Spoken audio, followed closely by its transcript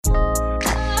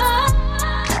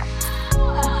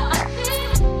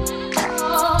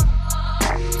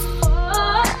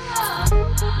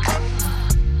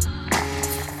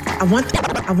I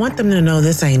want them to know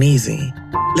this ain't easy.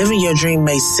 Living your dream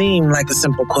may seem like a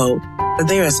simple quote, but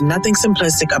there is nothing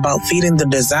simplistic about feeding the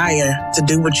desire to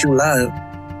do what you love.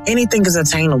 Anything is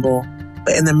attainable,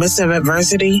 but in the midst of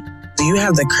adversity, do you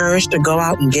have the courage to go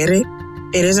out and get it?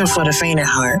 It isn't for the faint at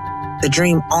heart. The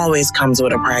dream always comes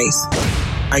with a price.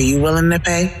 Are you willing to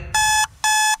pay?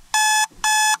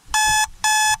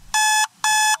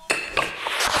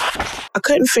 I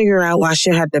couldn't figure out why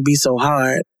shit had to be so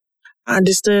hard. I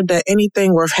understood that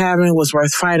anything worth having was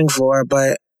worth fighting for,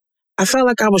 but I felt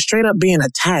like I was straight up being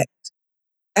attacked.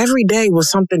 Every day was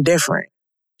something different.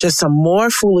 Just some more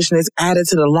foolishness added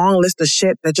to the long list of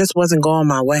shit that just wasn't going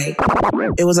my way.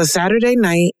 It was a Saturday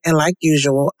night, and like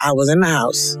usual, I was in the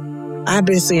house. I've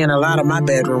been seeing a lot of my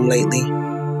bedroom lately.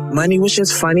 Money was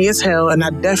just funny as hell, and I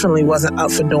definitely wasn't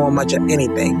up for doing much of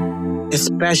anything,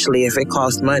 especially if it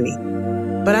cost money.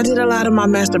 But I did a lot of my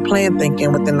master plan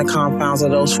thinking within the confines of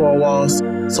those four walls,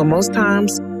 so most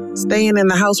times, staying in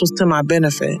the house was to my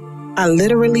benefit. I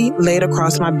literally laid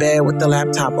across my bed with the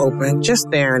laptop open, just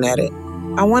staring at it.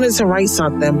 I wanted to write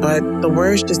something, but the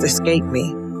words just escaped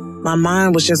me. My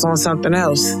mind was just on something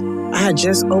else. I had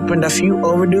just opened a few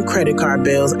overdue credit card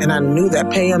bills, and I knew that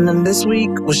paying them this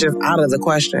week was just out of the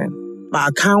question. My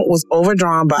account was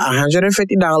overdrawn by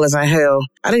 $150, and hell,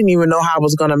 I didn't even know how I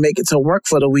was going to make it to work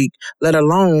for the week, let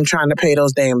alone trying to pay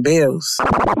those damn bills.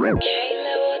 Can't let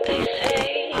what they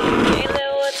say, can't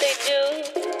let what they do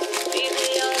be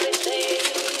the only thing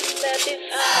that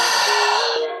defines you.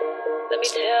 Let me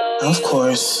tell you. Of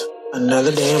course,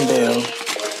 another damn bill.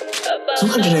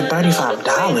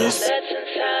 $235.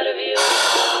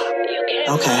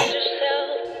 Okay.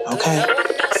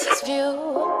 Else's view,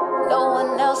 no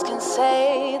one else can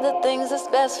say the things that's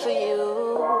best for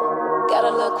you. Gotta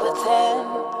look within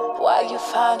while you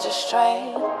find your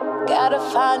strength. Gotta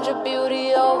find your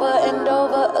beauty over and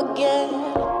over again.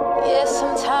 Yeah,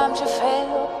 sometimes you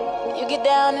fail, you get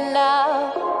down and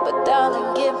out, but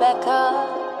darling, get back up.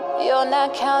 You're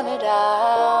not counted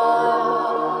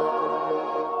out.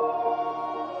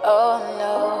 Oh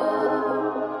no,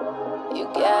 you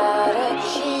gotta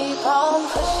keep on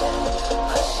pushing,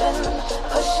 pushing,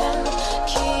 pushing,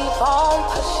 keep on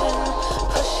pushing,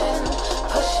 pushing,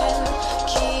 pushing,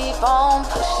 keep on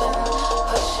pushing,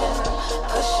 pushing,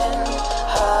 pushing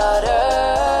harder.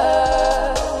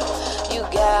 You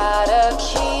gotta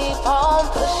keep on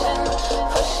pushing,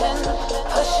 pushing,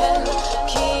 pushing,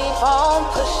 keep on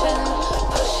pushing,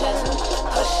 pushing,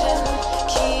 pushing,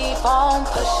 keep on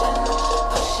pushing,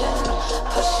 pushing,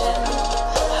 pushing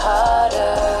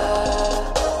harder.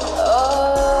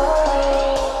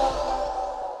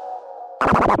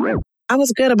 I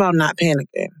was good about not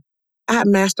panicking. I had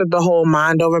mastered the whole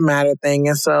mind over matter thing,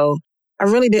 and so I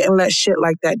really didn't let shit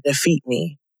like that defeat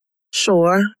me.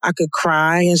 Sure, I could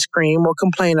cry and scream or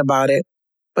complain about it,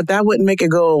 but that wouldn't make it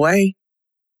go away.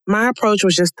 My approach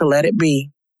was just to let it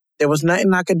be. There was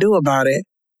nothing I could do about it,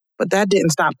 but that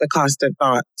didn't stop the constant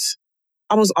thoughts.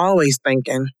 I was always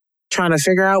thinking, trying to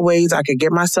figure out ways I could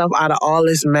get myself out of all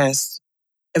this mess.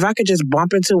 If I could just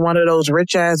bump into one of those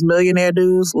rich-ass millionaire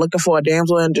dudes looking for a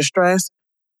damsel in distress,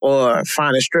 or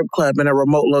find a strip club in a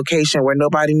remote location where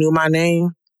nobody knew my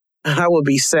name, I would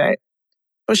be set.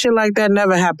 But shit like that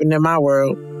never happened in my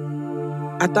world.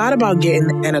 I thought about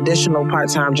getting an additional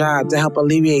part-time job to help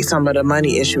alleviate some of the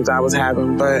money issues I was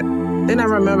having, but then I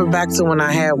remember back to when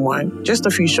I had one, just a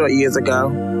few short years ago,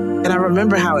 and I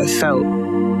remember how it felt.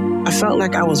 I felt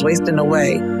like I was wasting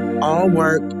away. All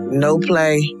work, no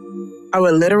play. I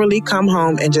would literally come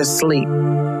home and just sleep.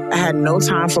 I had no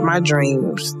time for my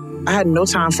dreams. I had no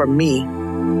time for me.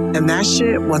 And that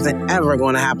shit wasn't ever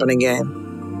going to happen again.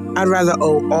 I'd rather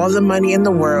owe all the money in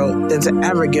the world than to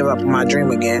ever give up on my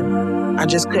dream again. I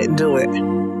just couldn't do it.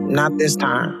 Not this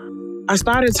time. I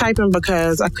started typing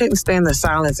because I couldn't stand the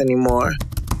silence anymore.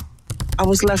 I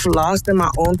was left lost in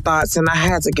my own thoughts and I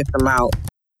had to get them out.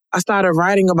 I started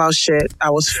writing about shit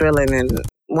I was feeling, and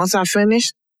once I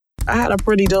finished, I had a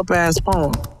pretty dope-ass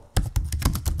poem.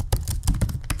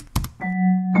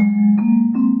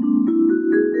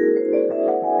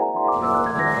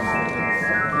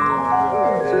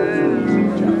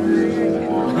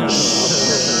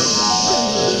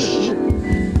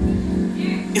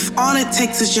 If all it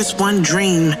takes is just one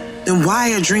dream, then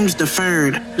why are dreams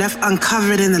deferred, left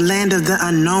uncovered in the land of the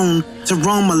unknown, to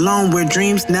roam alone where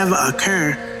dreams never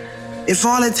occur? If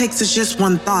all it takes is just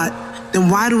one thought, then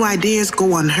why do ideas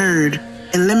go unheard,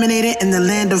 eliminated in the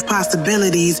land of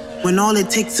possibilities, when all it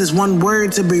takes is one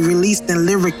word to be released and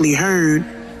lyrically heard?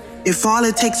 If all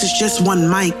it takes is just one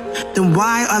mic, then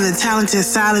why are the talented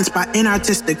silenced by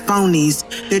inartistic phonies?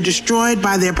 They're destroyed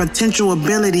by their potential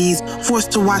abilities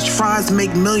Forced to watch frauds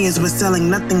make millions but selling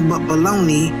nothing but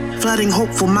baloney. Flooding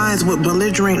hopeful minds with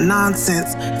belligerent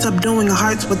nonsense. Subduing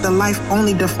hearts with a life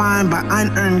only defined by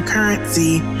unearned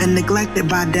currency and neglected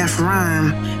by deaf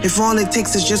rhyme. If all it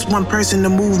takes is just one person to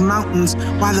move mountains,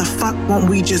 why the fuck won't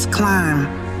we just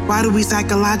climb? Why do we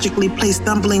psychologically place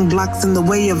stumbling blocks in the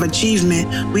way of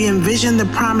achievement? We envision the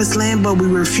promised land, but we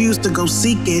refuse to go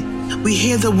seek it. We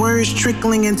hear the words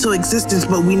trickling into existence,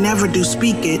 but we never do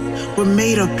speak it. We're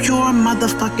made of pure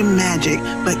motherfucking magic,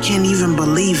 but can't even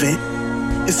believe it.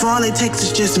 If all it takes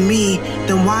is just me,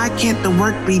 then why can't the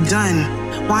work be done?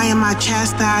 Why am I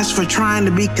chastised for trying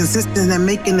to be consistent and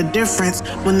making a difference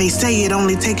when they say it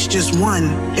only takes just one?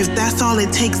 If that's all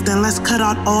it takes, then let's cut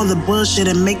out all the bullshit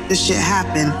and make this shit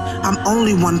happen. I'm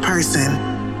only one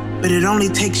person, but it only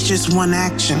takes just one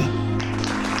action.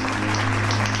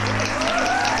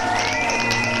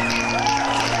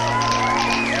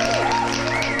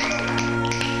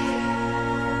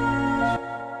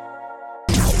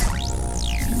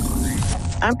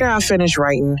 After I finished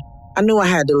writing, I knew I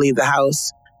had to leave the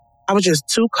house. I was just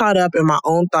too caught up in my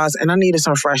own thoughts and I needed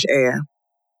some fresh air.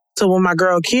 So when my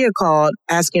girl Kia called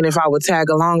asking if I would tag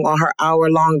along on her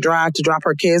hour-long drive to drop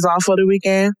her kids off for the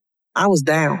weekend, I was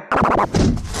down.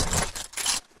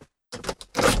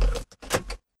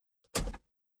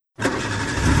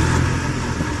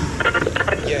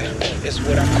 Yeah, it's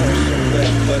what I call so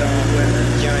wet, but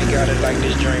you ain't got it like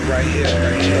this joint right here.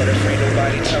 But if ain't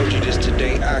nobody told you this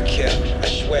today, I care, I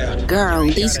swear. Girl,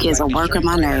 these kids are working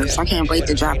my nerves. I can't wait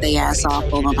to drop their ass off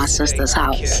over my sister's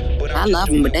house. I love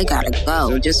them, but they gotta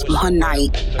go. Just one night.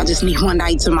 I just need one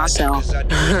night to myself.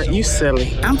 You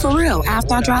silly. I'm for real.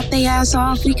 After I drop their ass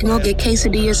off, we can go get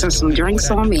quesadillas and some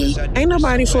drinks on me. Ain't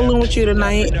nobody fooling with you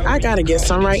tonight. I gotta get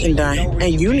some writing done.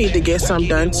 And you need to get some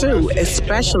done too,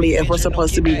 especially if we're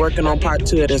supposed to be working on part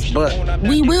 2 of this book.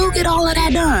 We will get all of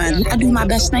that done. I do my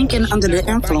best thinking under the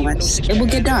influence. It will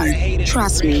get done.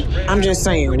 Trust me. I'm just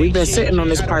saying, we've been sitting on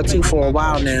this part 2 for a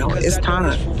while now. It's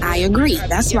time. I agree.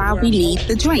 That's why we need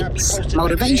the drinks.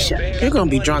 Motivation. You're gonna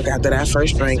be drunk after that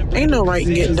first drink. Ain't no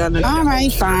writing getting done tonight. All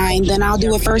right, fine. Then I'll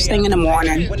do it first thing in the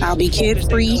morning. I'll be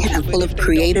kid-free and full of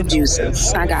creative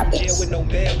juices. I got this.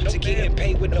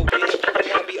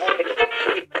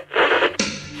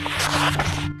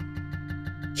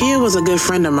 Kia was a good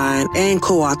friend of mine and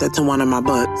co-author to one of my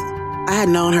books. I had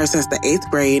known her since the 8th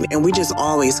grade and we just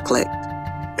always clicked.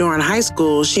 During high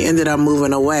school, she ended up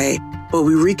moving away, but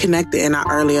we reconnected in our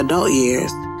early adult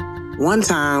years. One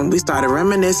time, we started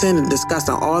reminiscing and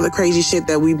discussing all the crazy shit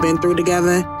that we've been through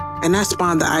together, and that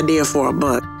spawned the idea for a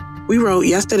book. We wrote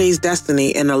Yesterday's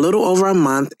Destiny in a little over a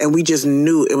month, and we just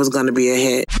knew it was going to be a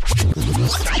hit.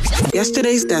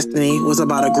 Yesterday's Destiny was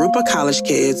about a group of college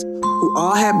kids who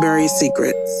all had buried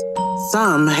secrets.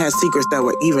 Some had secrets that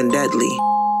were even deadly.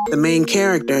 The main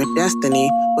character, Destiny,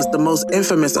 was the most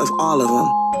infamous of all of them.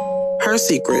 Her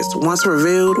secrets, once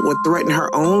revealed, would threaten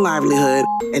her own livelihood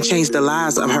and change the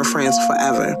lives of her friends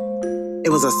forever.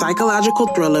 It was a psychological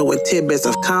thriller with tidbits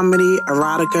of comedy,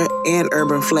 erotica, and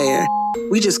urban flair.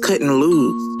 We just couldn't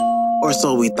lose, or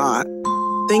so we thought.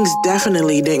 Things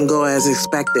definitely didn't go as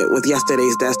expected with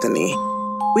Yesterday's Destiny.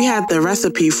 We had the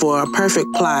recipe for a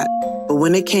perfect plot, but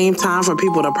when it came time for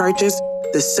people to purchase,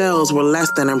 the sales were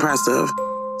less than impressive.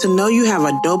 To know you have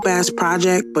a dope-ass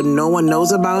project, but no one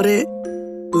knows about it,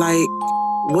 like,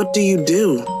 what do you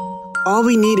do? All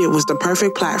we needed was the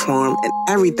perfect platform and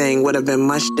everything would have been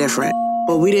much different.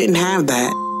 But we didn't have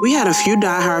that. We had a few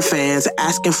diehard fans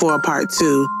asking for a part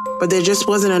 2, but there just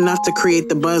wasn't enough to create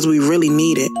the buzz we really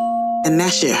needed. And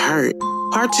that shit hurt.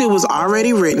 Part 2 was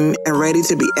already written and ready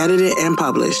to be edited and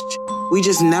published. We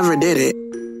just never did it.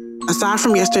 Aside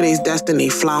from Yesterday's Destiny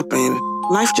flopping,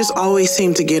 life just always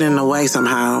seemed to get in the way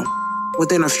somehow.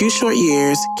 Within a few short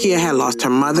years, Kia had lost her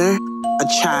mother, a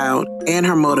child, and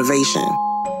her motivation.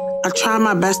 I tried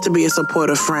my best to be a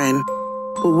supportive friend,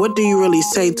 but what do you really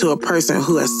say to a person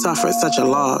who has suffered such a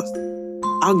loss?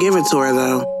 I'll give it to her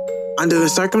though. Under the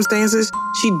circumstances,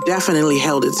 she definitely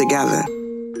held it together.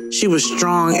 She was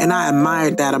strong and I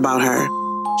admired that about her.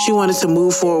 She wanted to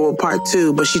move forward with part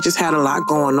 2, but she just had a lot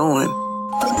going on.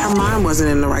 Her mind wasn't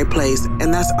in the right place,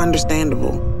 and that's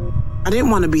understandable. I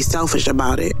didn't want to be selfish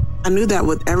about it. I knew that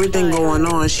with everything going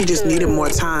on, she just needed more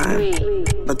time.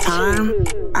 But time,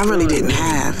 I really didn't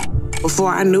have. Before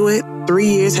I knew it, 3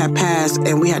 years had passed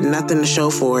and we had nothing to show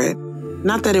for it.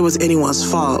 Not that it was anyone's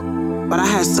fault, but I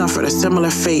had suffered a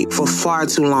similar fate for far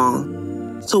too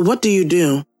long. So what do?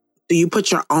 Do you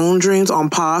put your own dreams on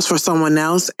pause for someone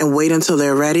else and wait until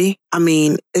they're ready? I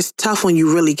mean, it's tough when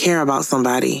you really care about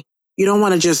somebody. You don't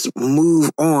want to just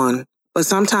move on, but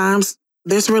sometimes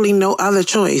there's really no other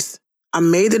choice. I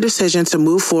made the decision to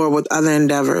move forward with other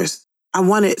endeavors. I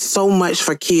wanted so much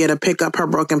for Kia to pick up her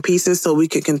broken pieces so we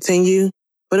could continue,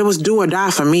 but it was do or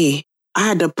die for me. I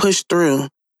had to push through.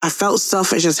 I felt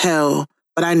selfish as hell,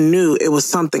 but I knew it was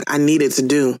something I needed to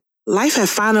do. Life had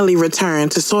finally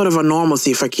returned to sort of a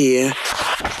normalcy for Kia.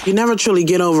 You never truly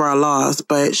get over a loss,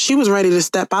 but she was ready to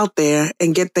step out there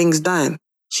and get things done.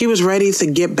 She was ready to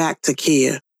get back to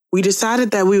Kia. We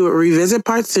decided that we would revisit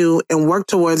part 2 and work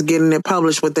towards getting it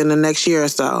published within the next year or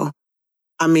so.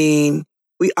 I mean,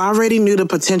 we already knew the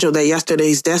potential that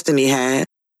Yesterday's Destiny had,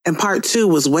 and part 2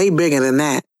 was way bigger than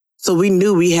that, so we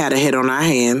knew we had a hit on our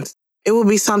hands. It would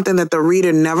be something that the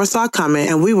reader never saw coming,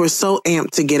 and we were so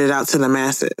amped to get it out to the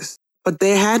masses. But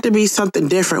there had to be something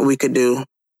different we could do,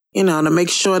 to make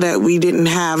sure that we didn't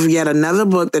have yet another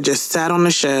book that just sat on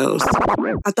the shelves.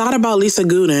 I thought about Lisa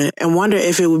Gooden and wondered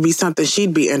if it would be something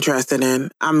she'd be interested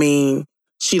in. I mean,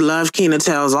 she loved Keena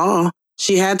Tells All.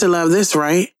 She had to love this,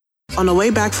 right? On the way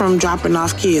back from dropping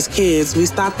off Kia's kids, we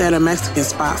stopped at a Mexican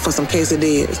spot for some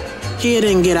quesadillas. Kia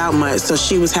didn't get out much, so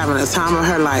she was having the time of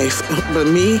her life. But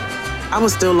me, I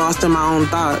was still lost in my own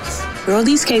thoughts. Girl,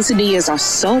 these quesadillas are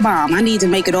so bomb. I need to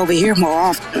make it over here more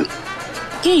often.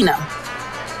 Keena,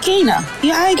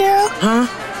 you alright, girl? Huh?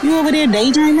 You over there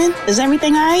daydreaming? Is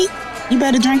everything alright? You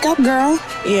better drink up, girl.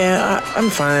 Yeah, I'm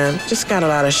fine. Just got a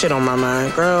lot of shit on my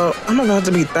mind. Girl, I'm about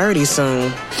to be 30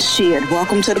 soon. Shit,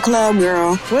 welcome to the club,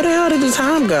 girl. Where the hell did the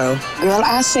time go? Girl,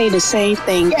 I say the same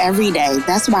thing every day.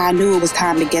 That's why I knew it was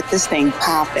time to get this thing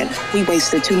popping. We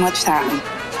wasted too much time.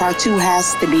 Part 2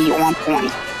 has to be on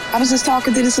point. I was just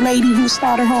talking to this lady who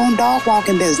started her own dog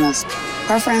walking business.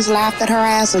 Her friends laughed at her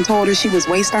ass and told her she was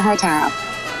wasting her time.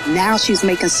 Now she's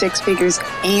making 6 figures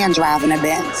and driving a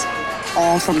Benz.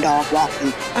 All from dog walking.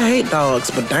 I hate dogs,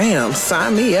 but damn,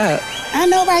 sign me up. I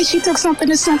know, right? She took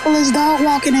something as simple as dog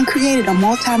walking and created a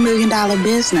multi-million-dollar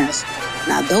business.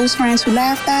 Now, those friends who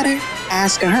laughed at her,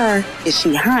 asking her, is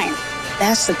she hiring?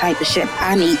 That's the type of shit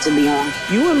I need to be on.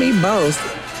 You and me both.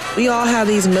 We all have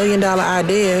these $1 million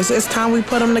ideas. It's time we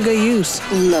put them to good use.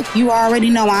 Look, you already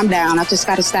know I'm down. I just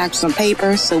got to stack some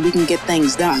paper so we can get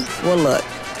things done. Well, look,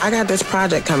 I got this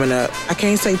project coming up. I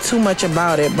can't say too much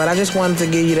about it, but I just wanted to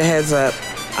give you the heads up.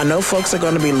 I know folks are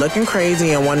going to be looking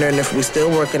crazy and wondering if we're still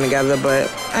working together,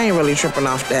 but I ain't really tripping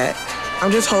off that.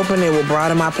 I'm just hoping it will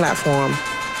broaden my platform.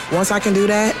 Once I can do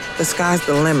that, the sky's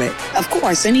the limit. Of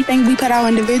course, anything we put out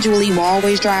individually will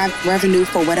always drive revenue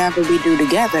for whatever we do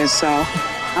together, so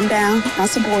I'm down. I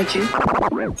support you.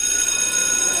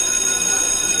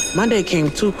 Monday came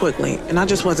too quickly, and I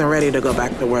just wasn't ready to go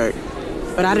back to work.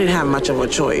 But I didn't have much of a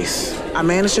choice. I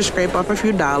managed to scrape up a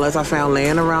few dollars I found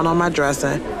laying around on my dresser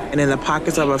and in the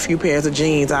pockets of a few pairs of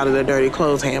jeans out of the dirty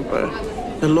clothes hamper.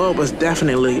 The Lord was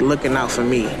definitely looking out for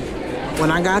me.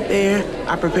 When I got there,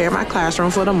 I prepared my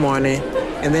classroom for the morning,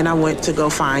 and then I went to go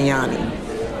find Yanni.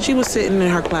 She was sitting in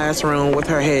her classroom with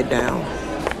her head down.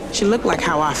 She looked like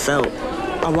how I felt.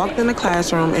 I walked in the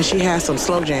classroom and she had some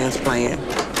slow jams playing.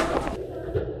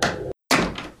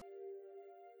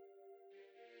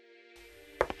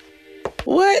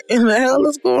 What in the hell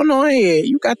is going on here?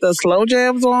 You got the slow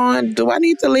jams on? Do I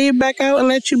need to leave back out and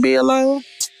let you be alone?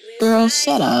 Girl,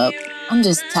 shut up. I'm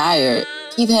just tired.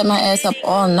 Keith had my ass up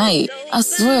all night. I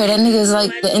swear, that nigga's like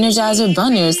the Energizer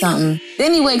Bunny or something.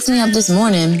 Then he wakes me up this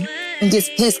morning and gets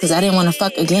pissed because I didn't want to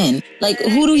fuck again. Like,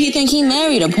 who do he think he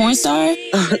married, a porn star?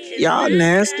 Y'all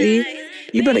nasty.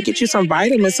 You better get you some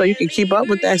vitamins so you can keep up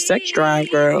with that sex drive,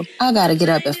 girl. I gotta get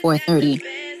up at 4:30.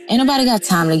 Ain't nobody got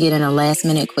time to get in a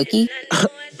last-minute quickie.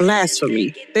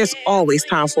 Blasphemy. There's always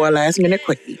time for a last-minute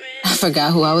quickie. I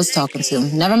forgot who I was talking to.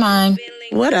 Never mind.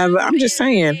 Whatever, I'm just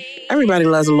saying. Everybody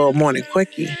loves a little morning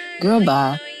quickie. Girl,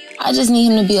 bye. I just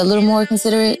need him to be a little more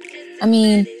considerate. I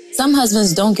mean, some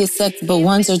husbands don't get sex but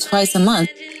once or twice a month,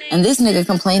 and this nigga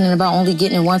complaining about only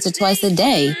getting it once or twice a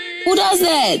day. Who does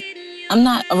that? I'm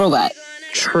not a robot.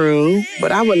 True,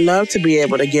 but I would love to be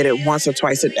able to get it once or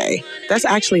twice a day. That's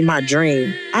actually my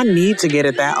dream. I need to get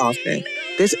it that often.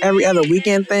 This every other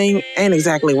weekend thing ain't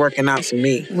exactly working out for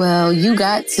me. Well, you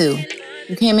got to.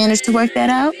 You can't manage to work that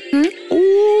out? Ooh,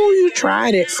 you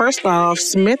tried it. First off,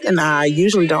 Smith and I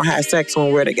usually don't have sex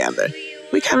when we're together.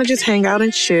 We kind of just hang out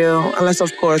and chill, unless,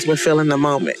 of course, we're feeling the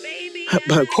moment.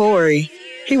 But Corey,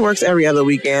 he works every other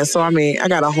weekend, so I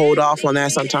gotta hold off on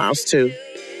that sometimes, too.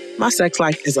 My sex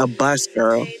life is a bust,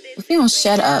 girl. If you don't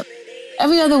shut up,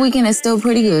 every other weekend is still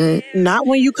pretty good. Not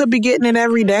when you could be getting it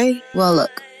every day. Well,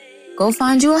 look, go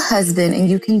find you a husband and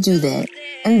you can do that.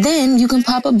 And then you can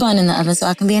pop a bun in the oven so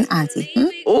I can be an auntie.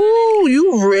 Ooh,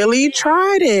 you really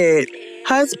tried it.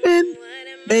 Husband?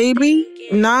 Baby?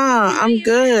 Nah, I'm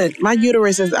good. My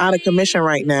uterus is out of commission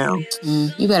right now.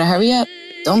 You better hurry up.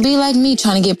 Don't be like me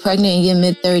trying to get pregnant in your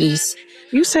mid-30s.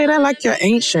 You say that like you're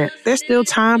ancient. There's still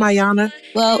time, Ayana.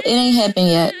 Well, it ain't happened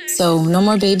yet, so no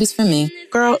more babies for me.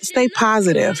 Girl, stay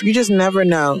positive. You just never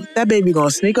know. That baby gonna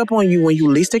sneak up on you when you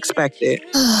least expect it.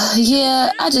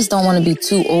 Yeah, I just don't want to be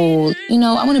too old. You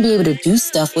know, I want to be able to do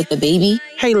stuff with the baby.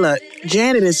 Hey, look,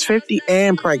 Janet is 50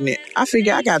 and pregnant. I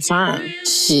figure I got time.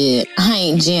 Shit, I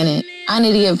ain't Janet. I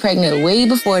need to get pregnant way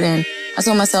before then. I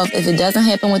told myself if it doesn't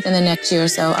happen within the next year or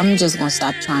so, I'm just gonna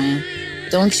stop trying.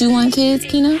 Don't you want kids,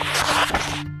 Kina?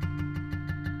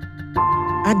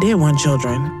 I did want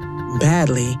children.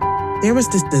 Badly. There was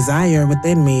this desire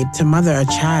within me to mother a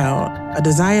child, a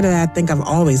desire that I think I've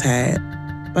always had.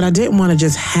 But I didn't want to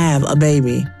just have a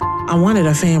baby. I wanted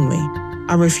a family.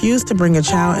 I refused to bring a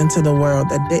child into the world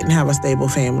that didn't have a stable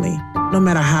family. No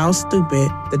matter how stupid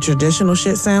the traditional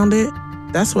shit sounded,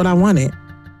 that's what I wanted.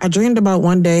 I dreamed about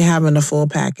one day having the full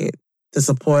package. The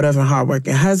supportive and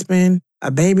hardworking husband,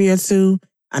 a baby or two,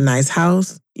 a nice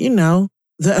house, you know,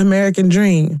 the American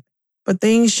dream. But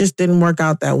things just didn't work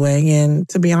out that way, and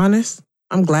to be honest,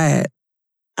 I'm glad.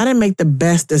 I didn't make the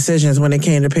best decisions when it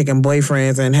came to picking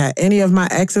boyfriends, and had any of my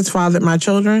exes fathered my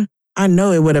children, I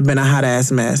know it would have been a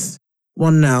hot-ass mess.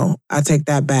 Well, no, I take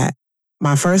that back.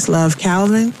 My first love,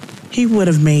 Calvin, he would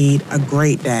have made a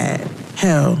great dad.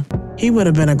 Hell, he would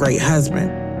have been a great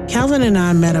husband. Calvin and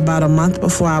I met about a month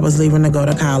before I was leaving to go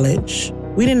to college.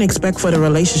 We didn't expect for the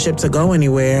relationship to go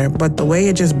anywhere, but the way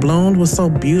it just bloomed was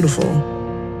so beautiful.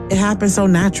 It happened so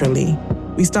naturally.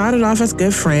 We started off as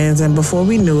good friends, and before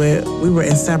we knew it, we were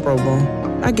inseparable.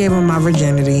 I gave him my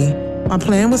virginity. My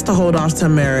plan was to hold off to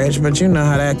marriage, but you know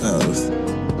how that goes.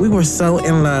 We were so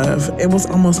in love, it was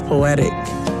almost poetic.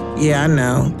 Yeah, I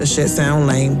know, the shit sound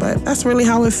lame, but that's really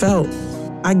how it felt.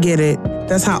 I get it.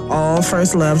 That's how all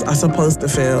first loves are supposed to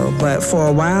feel, but for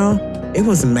a while, it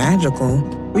was magical.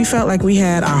 We felt like we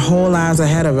had our whole lives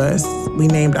ahead of us. We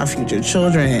named our future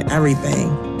children and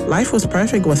everything. Life was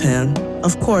perfect with him.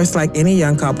 Of course, like any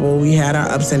young couple, we had our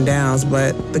ups and downs,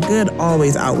 but the good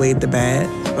always outweighed the bad.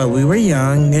 But we were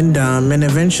young and dumb, and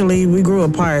eventually we grew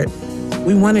apart.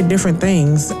 We wanted different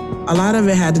things. A lot of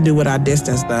it had to do with our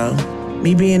distance, though.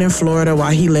 Me being in Florida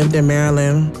while he lived in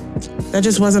Maryland, that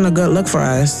just wasn't a good look for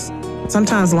us.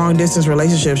 Sometimes long-distance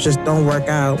relationships just don't work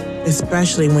out,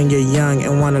 especially when you're young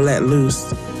and want to let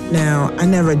loose. Now, I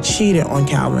never cheated on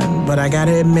Calvin, but I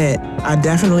gotta admit, I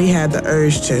definitely had the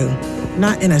urge to.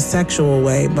 Not in a sexual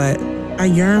way, but I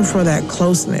yearned for that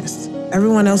closeness.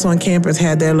 Everyone else on campus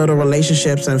had their little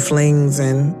relationships and flings,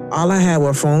 and all I had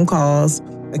were phone calls,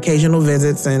 occasional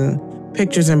visits, and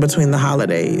pictures in between the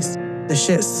holidays. The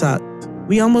shit sucked.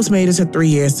 We almost made it to 3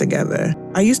 years together.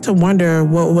 I used to wonder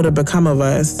what would have become of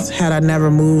us had I never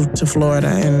moved to Florida,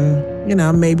 and, you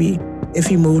know, maybe if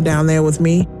he moved down there with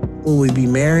me, will we be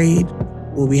married?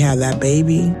 Will we have that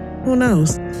baby? Who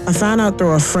knows? I found out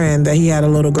through a friend that he had a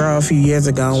little girl a few years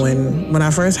ago, and when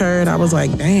I first heard, I was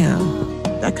like, damn,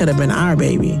 that could have been our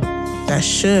baby. That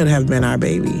should have been our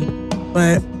baby.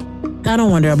 But I don't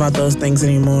wonder about those things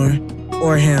anymore,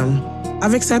 or him.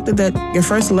 I've accepted that your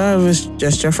first love is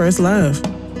just your first love.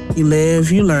 You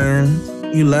live, you learn,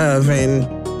 you love, and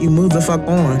you move the fuck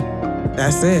on.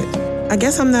 That's it. I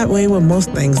guess I'm that way with most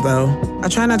things, though. I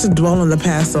try not to dwell on the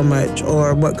past so much,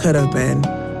 or what could have been.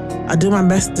 I do my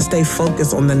best to stay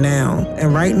focused on the now,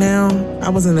 and right now, I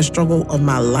was in the struggle of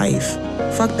my life.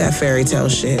 Fuck that fairy tale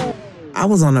shit. I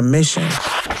was on a mission.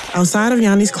 Outside of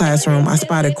Yanni's classroom, I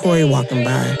spotted Corey walking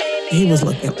by. He was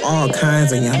looking all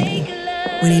kinds of yummy.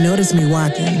 When he noticed me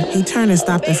watching, he turned and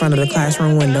stopped in front of the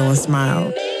classroom window and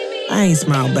smiled. I ain't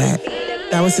smiled back.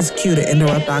 That was his cue to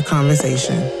interrupt our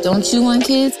conversation. Don't you want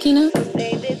kids, Kina?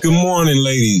 Good morning,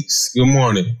 ladies. Good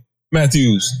morning.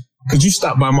 Matthews, could you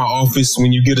stop by my office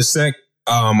when you get a sec?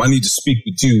 I need to speak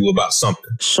with you about something.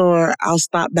 Sure, I'll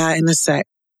stop by in a sec.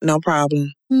 No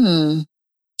problem.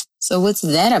 So what's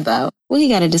that about? What do you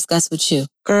got to discuss with you?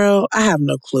 Girl, I have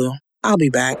no clue. I'll be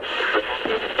back.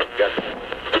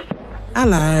 I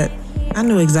lied. I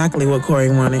knew exactly what Corey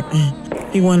wanted.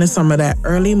 He wanted some of that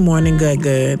early morning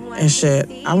good, and shit,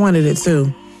 I wanted it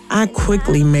too. I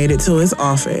quickly made it to his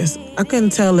office. I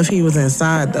couldn't tell if he was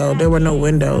inside though. There were no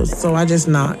windows, so I just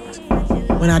knocked.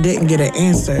 When I didn't get an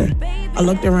answer, I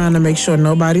looked around to make sure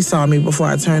nobody saw me before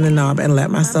I turned the knob and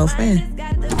let myself in.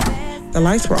 The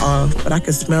lights were off, but I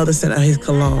could smell the scent of his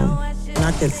cologne, and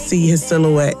I could see his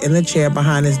silhouette in the chair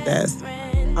behind his desk.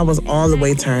 I was all the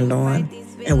way turned on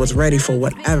and was ready for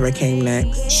whatever came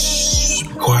next. Shh,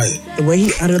 be quiet. The way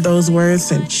he uttered those words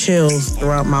sent chills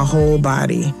throughout my whole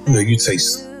body. You know, you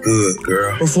taste good,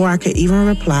 girl. Before I could even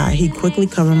reply, he quickly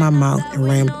covered my mouth and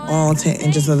rammed all 10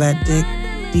 inches of that dick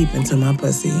deep into my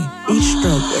pussy. Each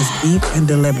stroke was deep and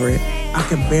deliberate. I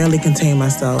could barely contain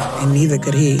myself, and neither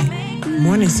could he.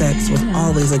 Morning sex was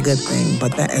always a good thing,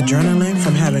 but that adrenaline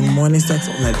from having morning sex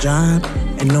on the job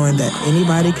and knowing that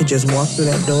anybody could just walk through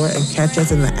that door and catch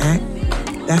us in the act,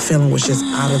 that feeling was just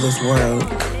out of this world.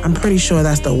 I'm pretty sure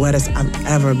that's the wettest I've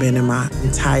ever been in my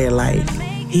entire life.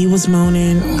 He was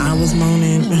moaning, I was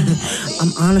moaning.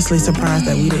 I'm honestly surprised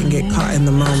that we didn't get caught in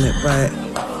the moment, but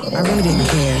I really didn't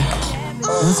care.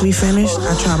 Once we finished,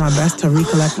 I tried my best to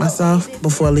recollect myself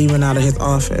before leaving out of his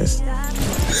office.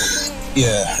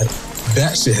 Yeah,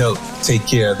 that should help take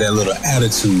care of that little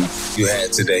attitude you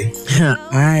had today. All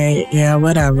right, yeah,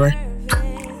 whatever.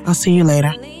 I'll see you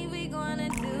later.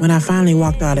 When I finally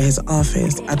walked out of his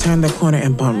office, I turned the corner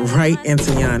and bumped right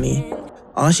into Yanni.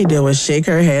 All she did was shake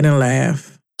her head and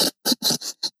laugh.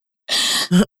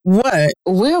 What?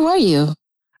 Where were you?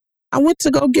 I went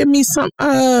to go get me some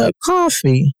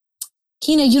coffee.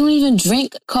 Kina, you don't even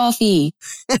drink coffee.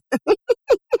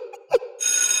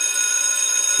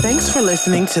 Thanks for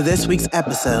listening to this week's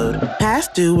episode.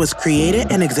 Past Due was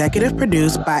created and executive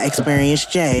produced by Experience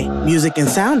J. Music and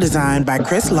sound design by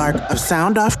Chris Lark of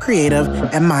Sound Off Creative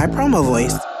and My Promo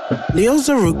Voice. Leo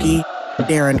Zaruki,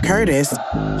 Darren Curtis,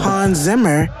 Hans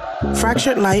Zimmer,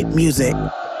 Fractured Light Music,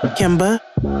 Kimba,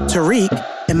 Tariq,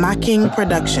 and My King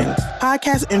Productions.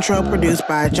 Podcast intro produced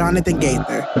by Jonathan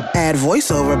Gaither. Add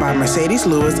voiceover by Mercedes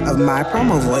Lewis of My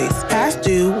Promo Voice. Past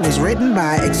Due was written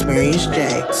by Experience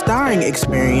J, starring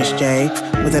Experience J,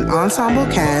 with an ensemble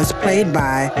cast played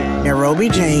by Nairobi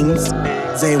James,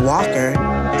 Zay Walker,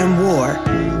 and War.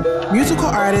 Musical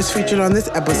artists featured on this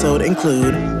episode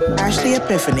include Ashley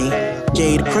Epiphany,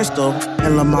 Jade Crystal,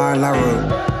 and Lamar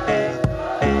LaRue.